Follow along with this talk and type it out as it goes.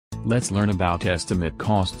Let's learn about estimate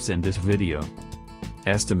costs in this video.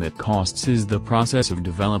 Estimate costs is the process of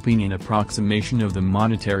developing an approximation of the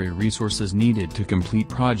monetary resources needed to complete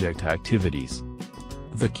project activities.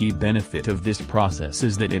 The key benefit of this process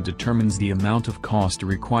is that it determines the amount of cost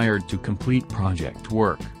required to complete project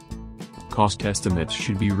work. Cost estimates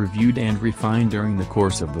should be reviewed and refined during the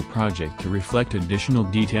course of the project to reflect additional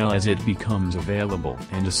detail as it becomes available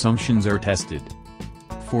and assumptions are tested.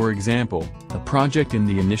 For example, a project in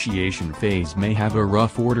the initiation phase may have a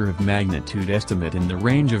rough order of magnitude estimate in the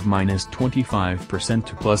range of -25%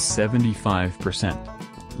 to +75%.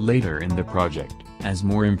 Later in the project, as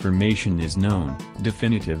more information is known,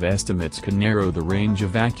 definitive estimates can narrow the range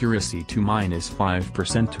of accuracy to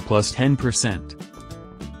 -5% to +10%.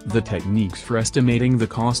 The techniques for estimating the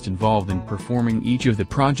cost involved in performing each of the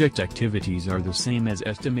project activities are the same as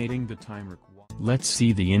estimating the time required. Let's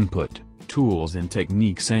see the input, tools and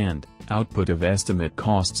techniques and output of estimate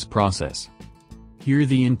costs process. Here are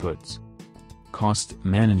the inputs. Cost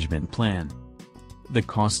Management Plan. The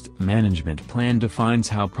Cost Management Plan defines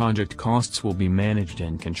how project costs will be managed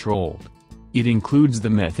and controlled. It includes the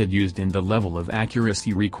method used and the level of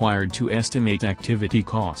accuracy required to estimate activity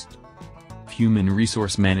cost. Human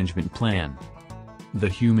Resource Management Plan. The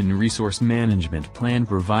Human Resource Management Plan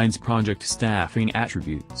provides project staffing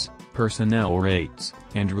attributes, personnel rates,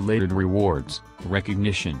 and related rewards,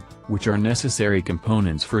 recognition, which are necessary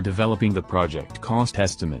components for developing the project cost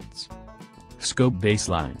estimates. Scope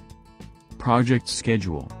Baseline. Project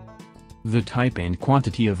Schedule. The type and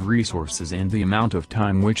quantity of resources and the amount of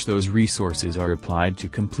time which those resources are applied to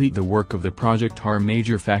complete the work of the project are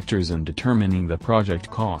major factors in determining the project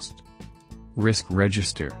cost. Risk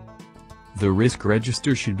Register. The risk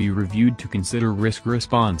register should be reviewed to consider risk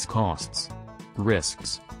response costs.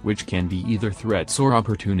 Risks, which can be either threats or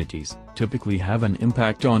opportunities, typically have an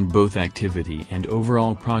impact on both activity and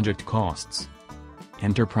overall project costs.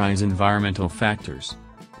 Enterprise Environmental Factors.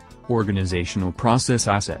 Organizational Process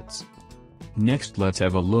Assets. Next, let's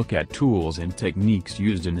have a look at tools and techniques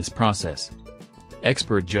used in this process.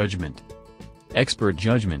 Expert Judgment. Expert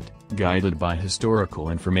judgment, guided by historical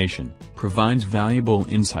information, provides valuable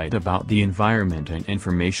insight about the environment and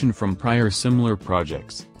information from prior similar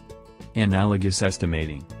projects. Analogous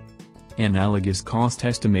Estimating. Analogous cost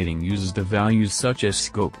estimating uses the values such as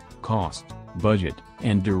scope, cost, budget,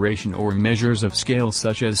 and duration or measures of scale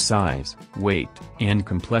such as size, weight, and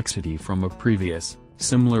complexity from a previous,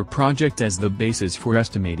 similar project as the basis for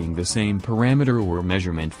estimating the same parameter or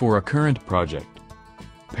measurement for a current project.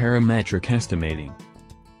 Parametric Estimating.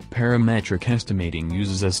 Parametric estimating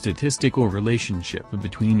uses a statistical relationship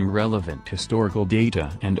between relevant historical data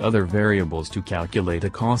and other variables to calculate a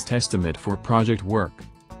cost estimate for project work.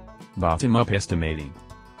 Bottom-up Estimating.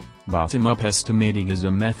 Bottom-up estimating is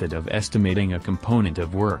a method of estimating a component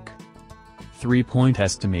of work. Three-point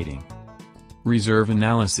estimating. Reserve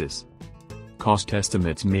analysis. Cost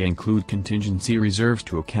estimates may include contingency reserves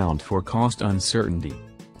to account for cost uncertainty.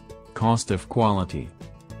 Cost of quality.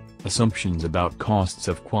 Assumptions about costs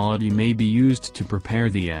of quality may be used to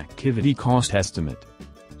prepare the activity cost estimate.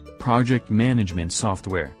 Project management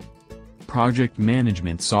software. Project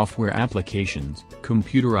management software applications,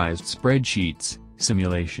 computerized spreadsheets,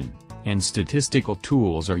 simulation, and statistical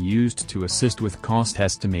tools are used to assist with cost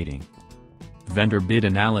estimating. Vendor bid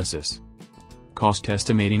analysis. Cost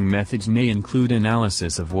estimating methods may include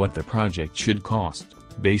analysis of what the project should cost,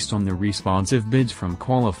 based on the responsive bids from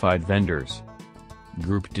qualified vendors.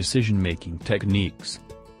 Group decision-making techniques.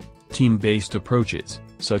 Team-based approaches,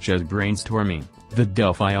 such as brainstorming, the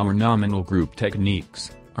Delphi or nominal group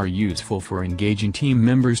techniques, are useful for engaging team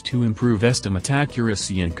members to improve estimate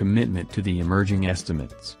accuracy and commitment to the emerging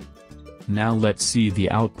estimates. Now let's see the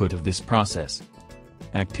output of this process.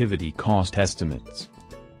 Activity cost estimates.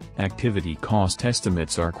 Activity cost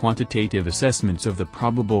estimates are quantitative assessments of the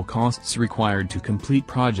probable costs required to complete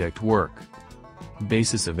project work.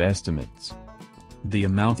 Basis of estimates. The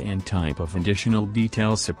amount and type of additional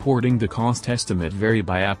details supporting the cost estimate vary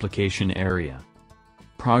by application area.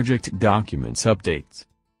 Project documents updates.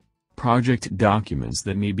 Project documents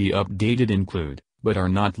that may be updated include, but are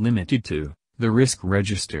not limited to, the risk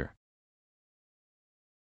register.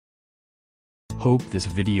 Hope this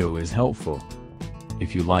video is helpful.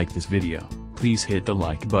 If you like this video, please hit the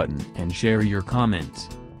like button and share your comments.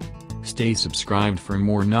 Stay subscribed for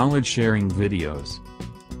more knowledge sharing videos.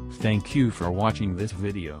 Thank you for watching this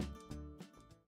video.